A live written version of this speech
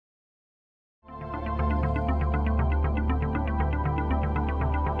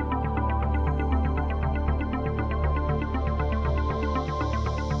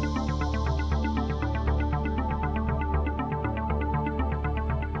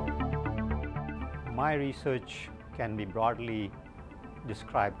My research can be broadly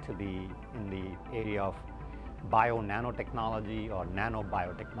described to be in the area of bio-nanotechnology or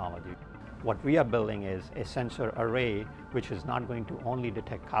nanobiotechnology. What we are building is a sensor array which is not going to only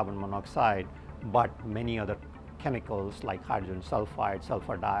detect carbon monoxide, but many other chemicals like hydrogen sulfide,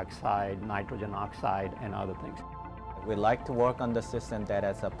 sulfur dioxide, nitrogen oxide, and other things. We like to work on the system that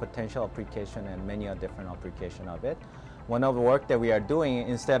has a potential application and many a different application of it. One of the work that we are doing,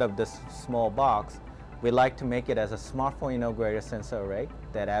 instead of this small box, we like to make it as a smartphone integrated sensor array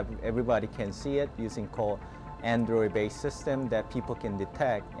that everybody can see it using called Android-based system that people can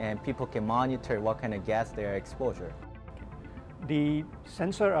detect and people can monitor what kind of gas they are exposure. The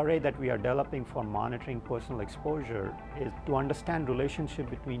sensor array that we are developing for monitoring personal exposure is to understand relationship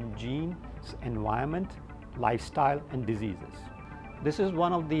between genes, environment, lifestyle, and diseases. This is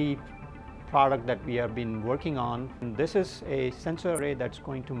one of the product that we have been working on. And this is a sensor array that's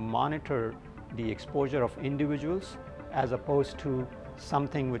going to monitor the exposure of individuals as opposed to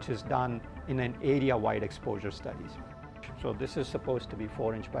something which is done in an area-wide exposure studies. So this is supposed to be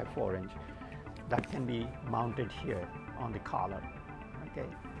 4" by 4". That can be mounted here on the collar, okay?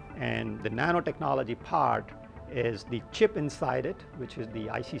 And the nanotechnology part is the chip inside it, which is the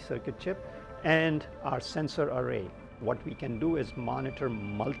IC circuit chip, and our sensor array. What we can do is monitor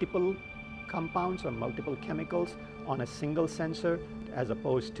multiple compounds or multiple chemicals on a single sensor, as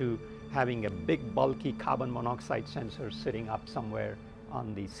opposed to having a big bulky carbon monoxide sensor sitting up somewhere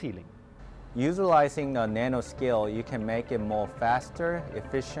on the ceiling. Utilizing a nanoscale, you can make it more faster,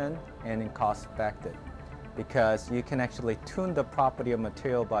 efficient, and cost effective, because you can actually tune the property of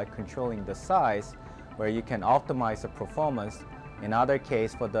material by controlling the size, where you can optimize the performance. In other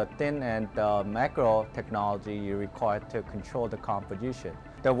case, for the thin and macro technology, you require to control the composition.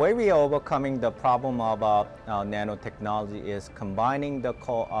 The way we are overcoming the problem of nanotechnology is combining the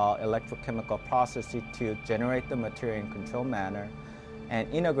electrochemical processes to generate the material in controlled manner and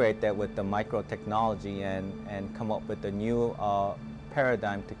integrate that with the micro technology and come up with a new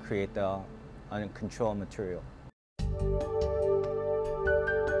paradigm to create the uncontrolled material.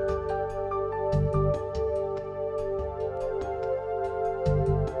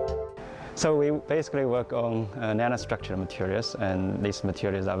 So we basically work on nanostructured materials, and these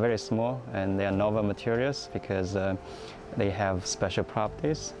materials are very small and they are novel materials because they have special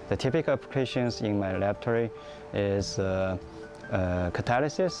properties. The typical applications in my laboratory is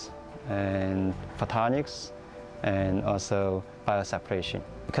catalysis and photonics and also bioseparation.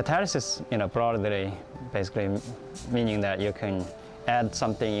 Catalysis, broadly, basically meaning that you can add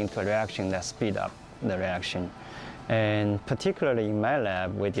something into a reaction that speed up the reaction. And particularly in my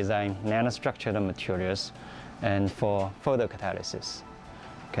lab, we design nanostructured materials and for photocatalysis.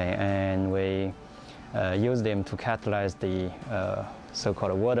 Okay, and we use them to catalyze the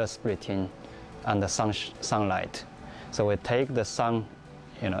so-called water splitting under sunlight. So we take the sun,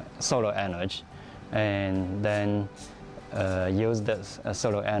 solar energy, and then use the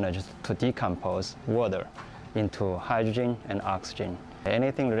solar energy to decompose water into hydrogen and oxygen.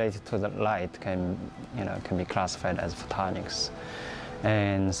 Anything related to the light can be classified as photonics.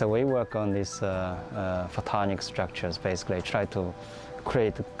 And so we work on these photonic structures, basically try to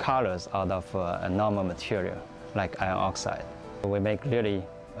create colors out of a normal material, like iron oxide. We make really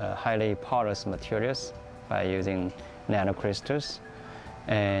highly porous materials by using nanocrystals.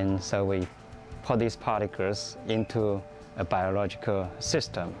 And so we put these particles into a biological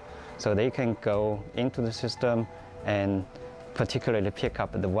system. So they can go into the system and particularly pick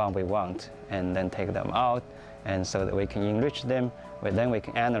up the one we want and then take them out, and so that we can enrich them, but then we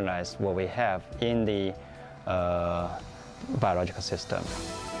can analyze what we have in the biological system.